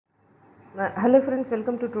Hello friends,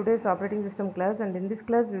 welcome to today's operating system class, and in this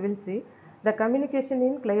class we will see the communication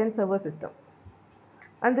in client server system.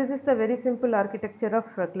 And this is the very simple architecture of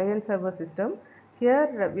client server system.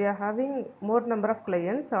 Here we are having more number of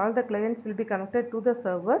clients. All the clients will be connected to the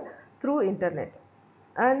server through internet,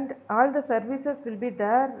 and all the services will be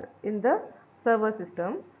there in the server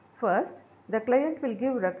system. First, the client will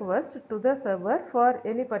give request to the server for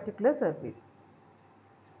any particular service.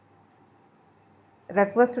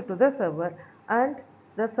 Request to the server, and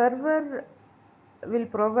the server will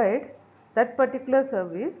provide that particular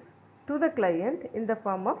service to the client in the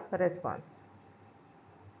form of response.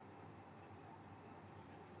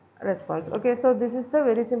 Okay, so this is the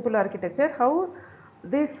very simple architecture. How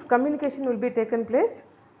this communication will be taken place?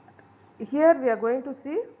 Here we are going to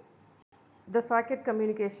see the socket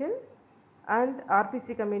communication and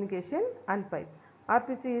RPC communication and pipe.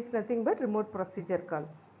 RPC is nothing but remote procedure call.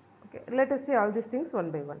 Okay, let us see all these things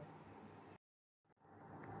one by one.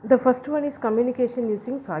 The first one is communication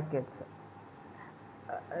using sockets.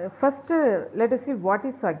 First, let us see what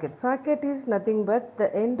is socket. Socket is nothing but the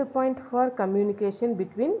endpoint for communication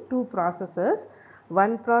between two processes.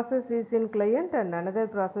 One process is in client and another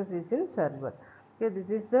process is in server. Okay, this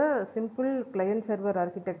is the simple client server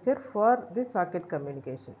architecture for the socket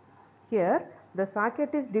communication. Here, the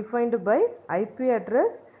socket is defined by IP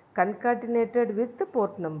address concatenated with the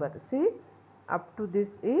port number. See, up to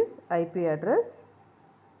this is IP address,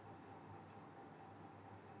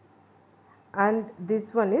 and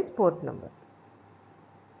this one is port number.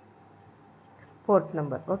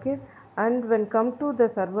 Okay, and when come to the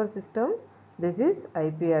server system, this is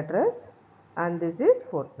IP address and this is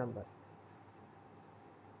port number.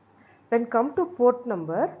 When come to port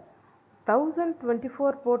number,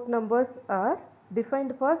 1024 port numbers are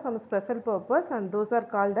defined for some special purpose, and those are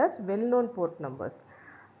called as well-known port numbers.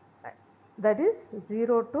 That is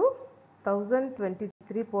 0 to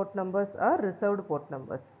 1023 port numbers are reserved port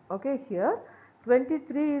numbers. Okay, here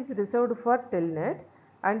 23 is reserved for telnet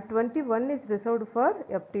and 21 is reserved for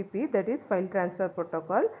FTP, that is file transfer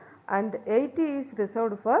protocol, and 80 is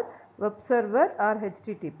reserved for web server or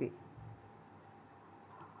HTTP.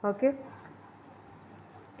 Okay,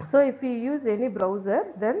 so if we use any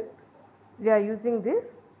browser, then we are using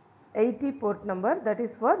this 80 port number, that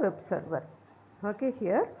is for web server. Okay,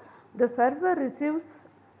 here the server receives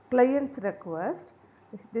client's request.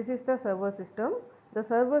 This is the server system. The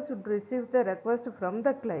server should receive the request from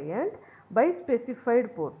the client by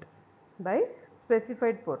specified port.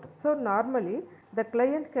 So normally the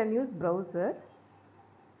client can use browser,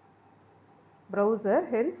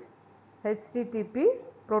 hence HTTP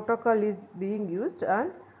protocol is being used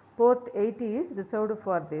and port 80 is reserved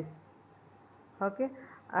for this. Okay,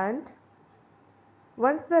 and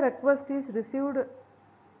once the request is received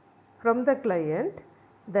from the client,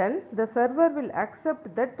 then the server will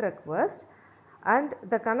accept that request and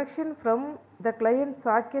the connection from the client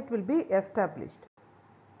socket will be established.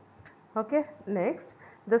 Okay, next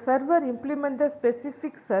the server implement the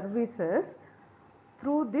specific services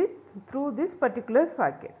through this particular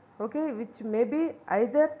socket. Okay, which may be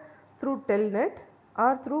either through telnet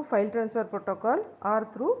or through file transfer protocol or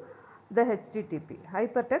through the HTTP,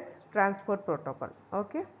 hypertext transport protocol.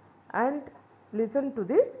 Okay, and listen to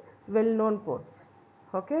this well-known ports.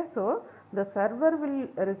 Okay, so the server will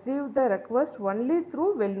receive the request only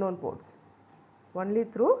through well-known ports,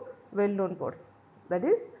 that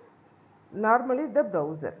is normally the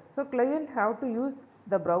browser. So client have to use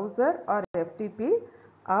the browser or FTP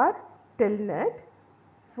or telnet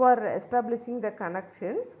for establishing the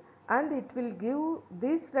connections, and it will give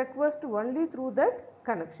this request only through that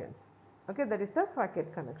connections. Okay, that is the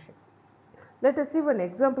socket connection. Let us see one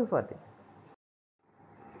example for this.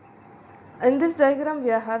 In this diagram,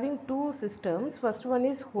 we are having two systems. First one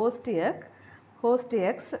is host X.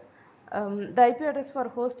 The IP address for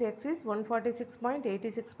host X is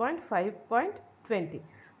 146.86.5.20,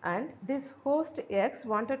 and this host X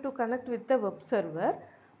wanted to connect with the web server,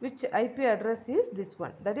 which IP address is this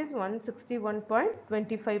one, that is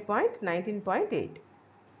 161.25.19.8.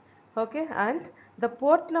 Okay, and the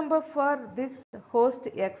port number for this host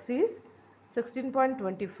X is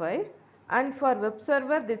 16.25, and for web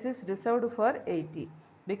server this is reserved for 80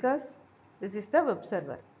 because this is the web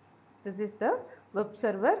server.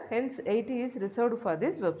 Hence 80 is reserved for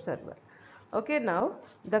this web server. Okay, now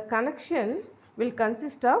the connection will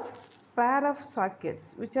consist of pair of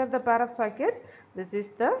sockets. Which are the pair of sockets? This is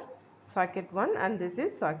the socket 1 and this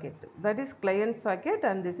is socket 2, that is client socket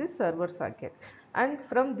and this is server socket, and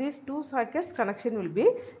from these two sockets connection will be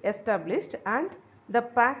established and the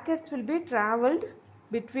packets will be traveled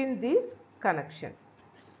between these connection.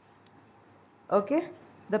 Okay,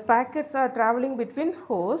 the packets are traveling between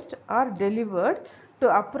hosts are delivered to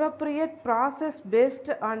appropriate process based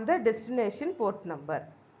on the destination port number.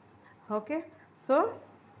 Okay, so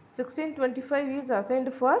 1625 is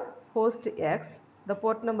assigned for host X, the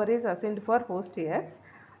port number is assigned for host X,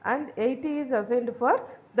 and 80 is assigned for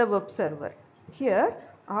the web server. Here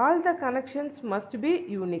all the connections must be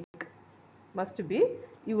unique.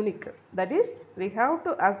 That is, we have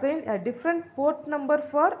to assign a different port number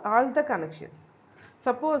for all the connections.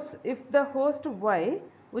 Suppose if the host Y,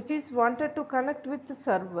 which is wanted to connect with the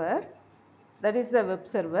server, that is the web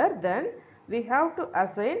server, then we have to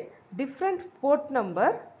assign different port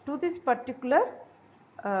number to this particular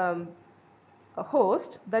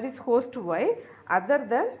host, that is host Y, other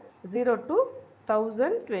than 0 to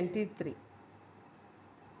 1023.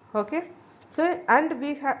 Okay, so and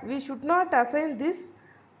we should not assign this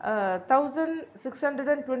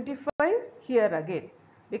 1625 here again,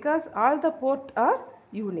 because all the ports are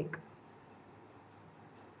unique,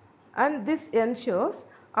 and this ensures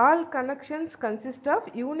all connections consist of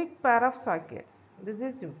unique pair of sockets. This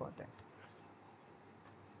is important.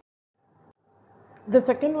 The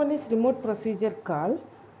second one is remote procedure call,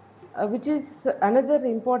 which is another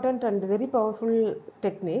important and very powerful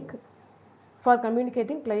technique for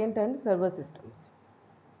communicating client and server systems.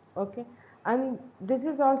 Okay, and this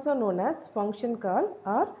is also known as function call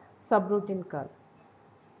or subroutine call.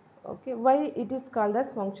 Okay, why it is called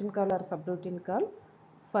as function call or subroutine call?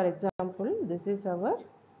 For example, this is our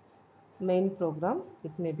main program,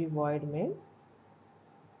 it may be void main.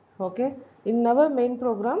 Okay, in our main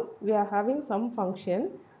program we are having some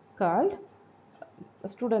function called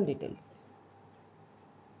student details.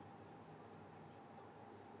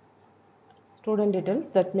 Student details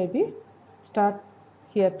that may be start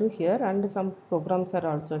here to here, and some programs are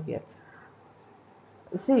also here.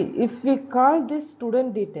 See, if we call this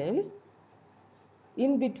student detail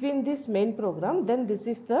in between this main program, then this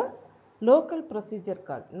is the local procedure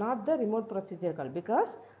call, not the remote procedure call,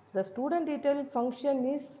 because the student detail function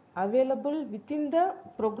is available within the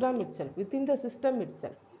program itself, within the system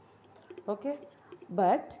itself. Okay,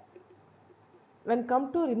 but when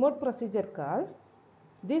come to remote procedure call,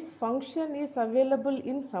 this function is available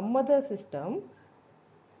in some other system.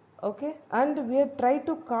 Okay, and we try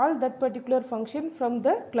to call that particular function from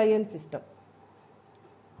the client system.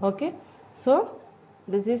 Okay, so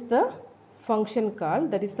this is the function call,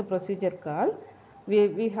 that is the procedure call.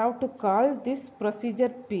 We have to call this procedure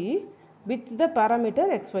P with the parameter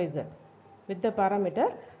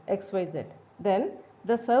xyz, then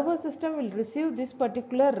the server system will receive this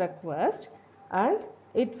particular request and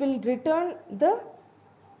it will return the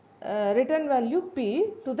return value P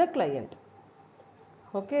to the client.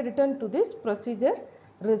 Okay, return to this procedure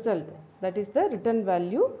result, that is the return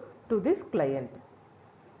value to this client.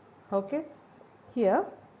 Okay, here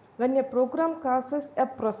when a program causes a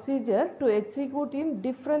procedure to execute in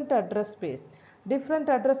different address space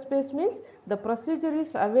means the procedure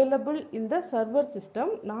is available in the server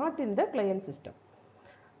system, not in the client system.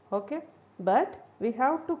 Okay, but we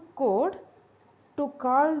have to code to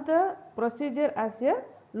call the procedure as a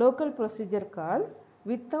local procedure call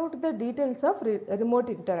without the details of remote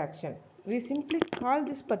interaction. We simply call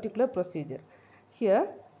this particular procedure. Here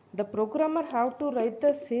the programmer have to write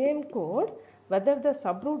the same code whether the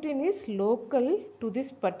subroutine is local to this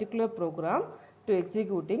particular program to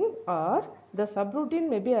executing, or the subroutine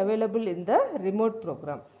may be available in the remote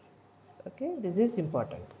program. Okay, this is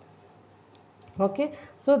important. Okay,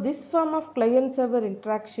 so this form of client server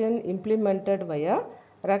interaction implemented via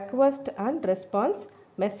request and response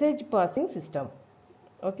message passing system.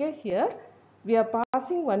 Okay, here we are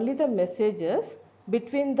passing only the messages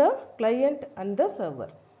between the client and the server.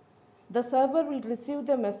 The server will receive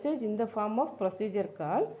the message in the form of procedure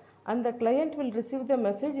call, and the client will receive the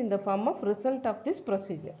message in the form of result of this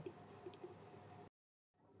procedure.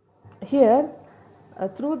 Here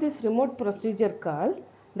through this remote procedure call,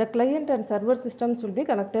 the client and server systems will be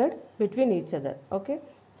connected between each other. Okay,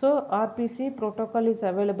 so RPC protocol is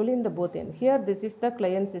available in the both end. Here this is the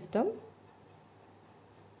client system,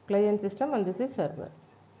 and this is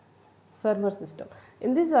server system.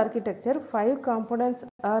 In this architecture, 5 components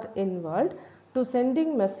are involved to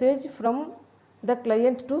sending message from the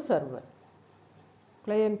client to server.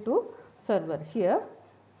 Here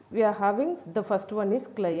we are having the first one is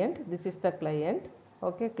client. This is the client.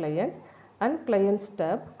 Okay, client and client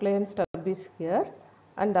stub is here,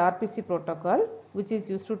 and RPC protocol, which is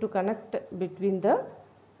used to connect between the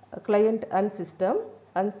client and system,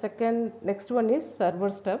 and next one is server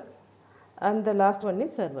stub, and the last one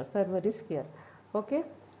is server is here. Okay,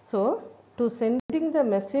 so to sending the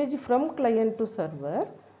message from client to server,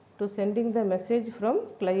 to sending the message from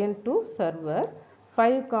client to server.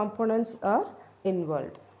 5 components are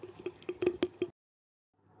involved.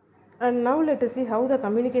 And now let us see how the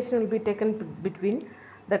communication will be taken between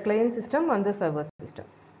the client system and the server system.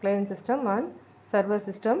 Client system and server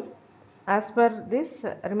system as per this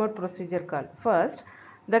remote procedure call. First,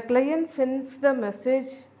 the client sends the message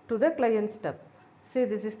to the client stub. See,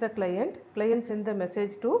 this is the client. Client sends the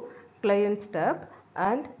message to client stub,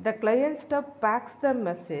 and the client stub packs the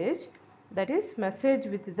message, that is message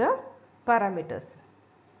with the parameters.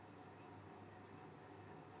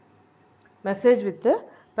 Message with the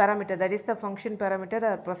parameter, that is the function parameter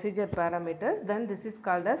or procedure parameters. Then this is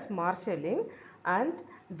called as marshalling, and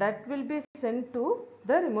that will be sent to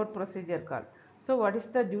the remote procedure call. So what is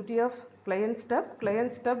the duty of client stub?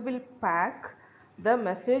 Client stub will pack the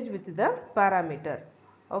message with the parameter,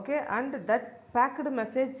 okay, and that packed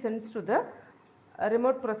message sends to the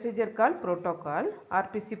remote procedure call protocol,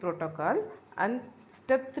 RPC protocol. And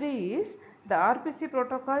step 3 is the RPC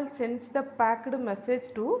protocol sends the packed message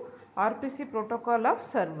to RPC protocol of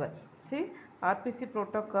server. See, RPC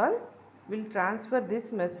protocol will transfer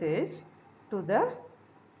this message to the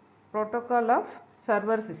protocol of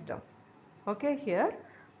server system, okay, here,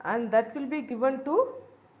 and that will be given to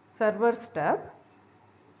server stub.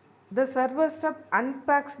 The server stub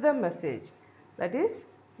unpacks the message, that is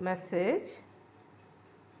message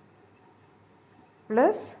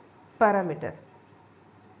plus parameter.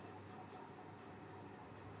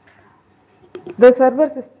 The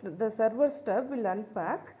server stub will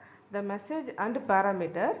unpack the message and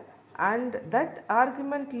parameter, and that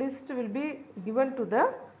argument list will be given to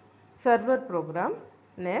the server program.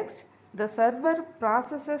 Next, the server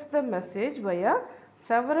processes the message via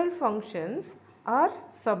several functions or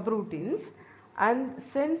subroutines and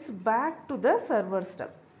sends back to the server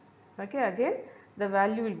stub. Okay, again the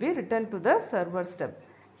value will be returned to the server stub.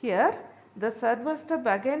 Here the server stub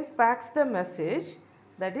again packs the message,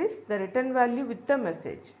 that is the return value with the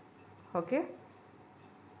message, okay,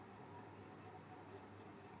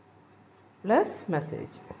 plus message.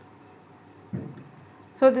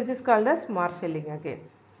 So this is called as marshalling again,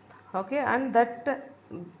 okay, and that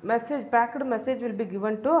message, packed message will be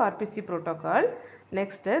given to RPC protocol.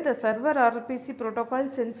 Next, the server RPC protocol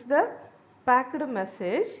sends the packed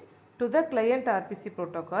message to the client RPC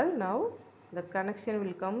protocol. Now the connection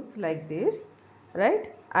will comes like this,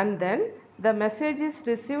 right, and then the message is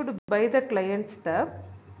received by the client stub,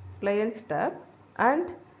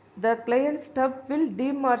 and the client stub will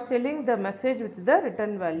demarshalling the message with the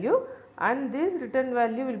return value, and this return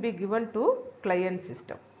value will be given to client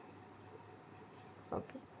system,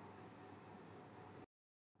 okay.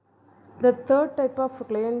 The third type of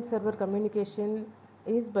client server communication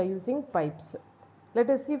is by using pipes. Let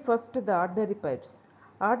us see first the ordinary pipes.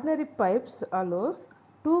 Ordinary pipes allows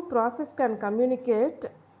two processes can communicate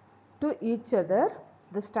to each other.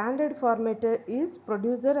 The standard format is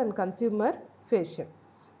producer and consumer fashion.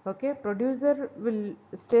 Okay, producer will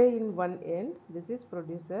stay in one end. This is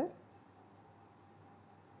producer,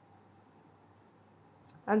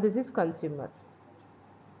 and this is consumer.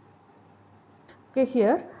 Okay,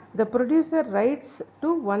 here the producer writes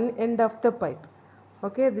to one end of the pipe.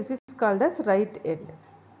 Okay, this is called as right end,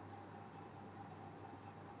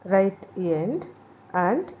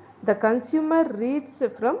 and the consumer reads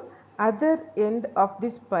from other end of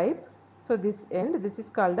this pipe. So this end, this is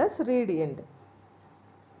called as read end.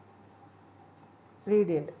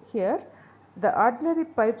 Here the ordinary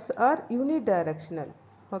pipes are unidirectional.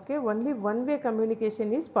 Okay, only one way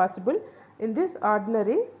communication is possible in this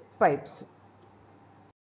ordinary pipes.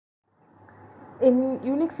 In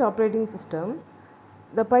Unix operating system,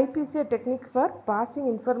 the pipe is a technique for passing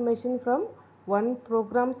information from one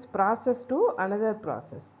program's process to another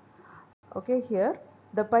process. Okay, here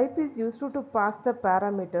the pipe is used to pass the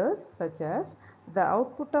parameters such as the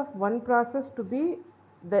output of one process to be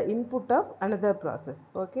the input of another process.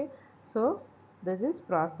 Okay, so this is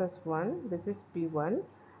process 1, this is P1.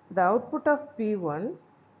 The output of P1,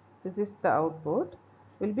 this is the output,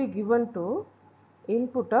 will be given to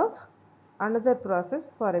input of another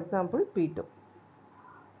process, for example P2.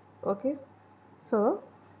 Okay, so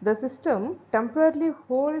the system temporarily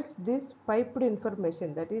holds this piped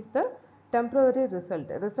information, that is the temporary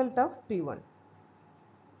result of P1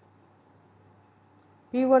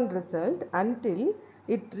 result, until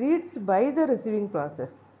it reads by the receiving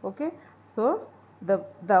process. Okay, so the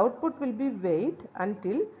output will be wait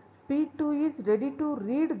until P2 is ready to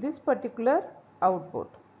read this particular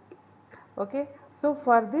output. Okay, so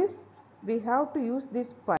for this we have to use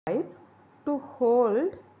this pipe to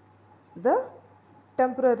hold the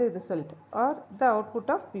temporary result or the output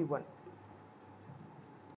of P1.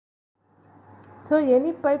 So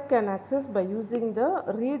any pipe can access by using the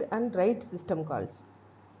read and write system calls.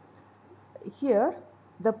 Here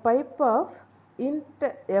the pipe of int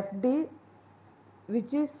fd,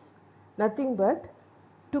 which is nothing but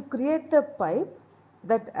to create the pipe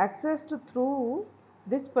that accessed through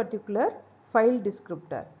this particular file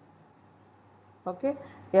descriptor. Okay,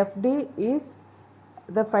 fd is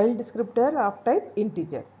the file descriptor of type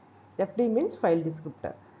integer. Fd means file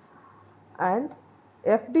descriptor, and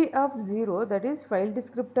fd of 0, that is file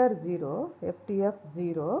descriptor 0, fd of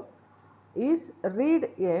 0 is read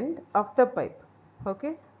end of the pipe.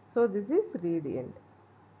 Okay, so this is read end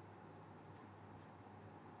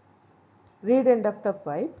of the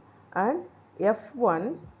pipe, and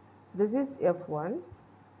f1, this is f1,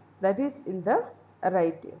 that is in the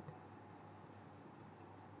right end.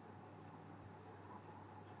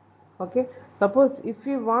 Okay, suppose if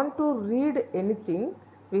we want to read anything,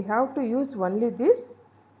 we have to use only this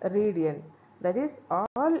read end, that is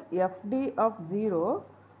all fd of 0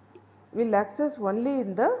 will access only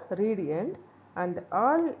in the read end, and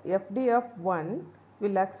all fd of 1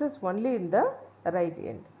 will access only in the write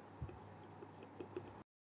end.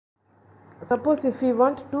 Suppose if we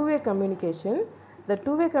want two-way communication, the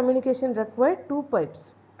two-way communication require two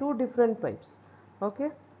pipes, two different pipes.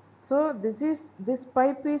 Okay, so this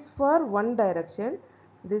pipe is for one direction,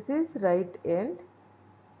 this is right end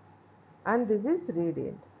and this is read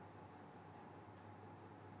end.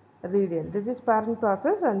 This is parent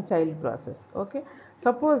process and child process. Okay,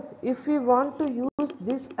 suppose if we want to use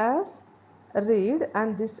this as read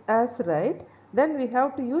and this as write, then we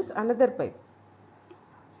have to use another pipe.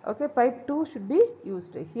 Okay, pipe 2 should be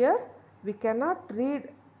used. Here we cannot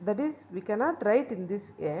read, that is we cannot write in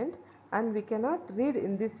this end and we cannot read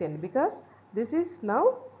in this end, because this is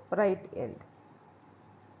now right end.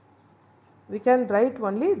 We can write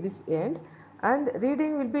only this end and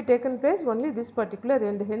reading will be taken place only this particular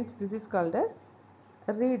end, hence this is called as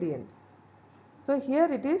read end. So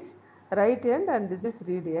here it is right end and this is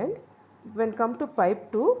read end. When come to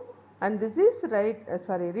pipe 2, and this is read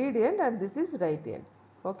end and this is right end.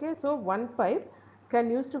 Okay, so one pipe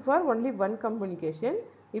can used for only one communication.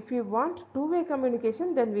 If you want two-way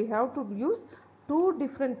communication, then we have to use two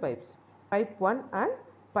different pipes, pipe 1 and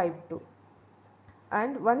pipe 2.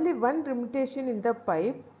 And only one limitation in the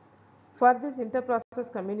pipe for this interprocess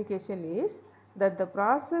communication is that the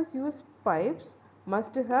process use pipes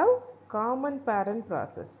must have common parent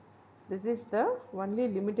process. This is the only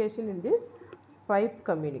limitation in this pipe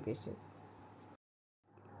communication.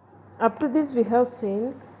 Up to this we have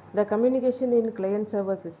seen the communication in client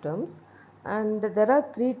server systems, and there are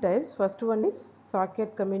three types. First one is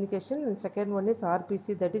socket communication, and second one is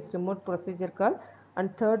RPC, that is remote procedure call,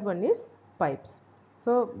 and third one is pipes.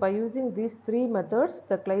 So by using these three methods,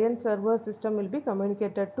 the client server system will be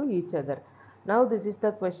communicated to each other. Now this is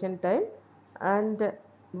the question time, and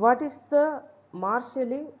what is the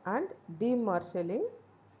marshalling and demarshalling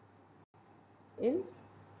in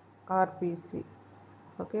RPC?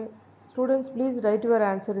 Okay, students, please write your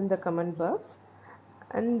answer in the comment box,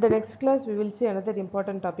 and the next class we will see another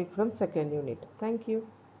important topic from second unit. Thank you.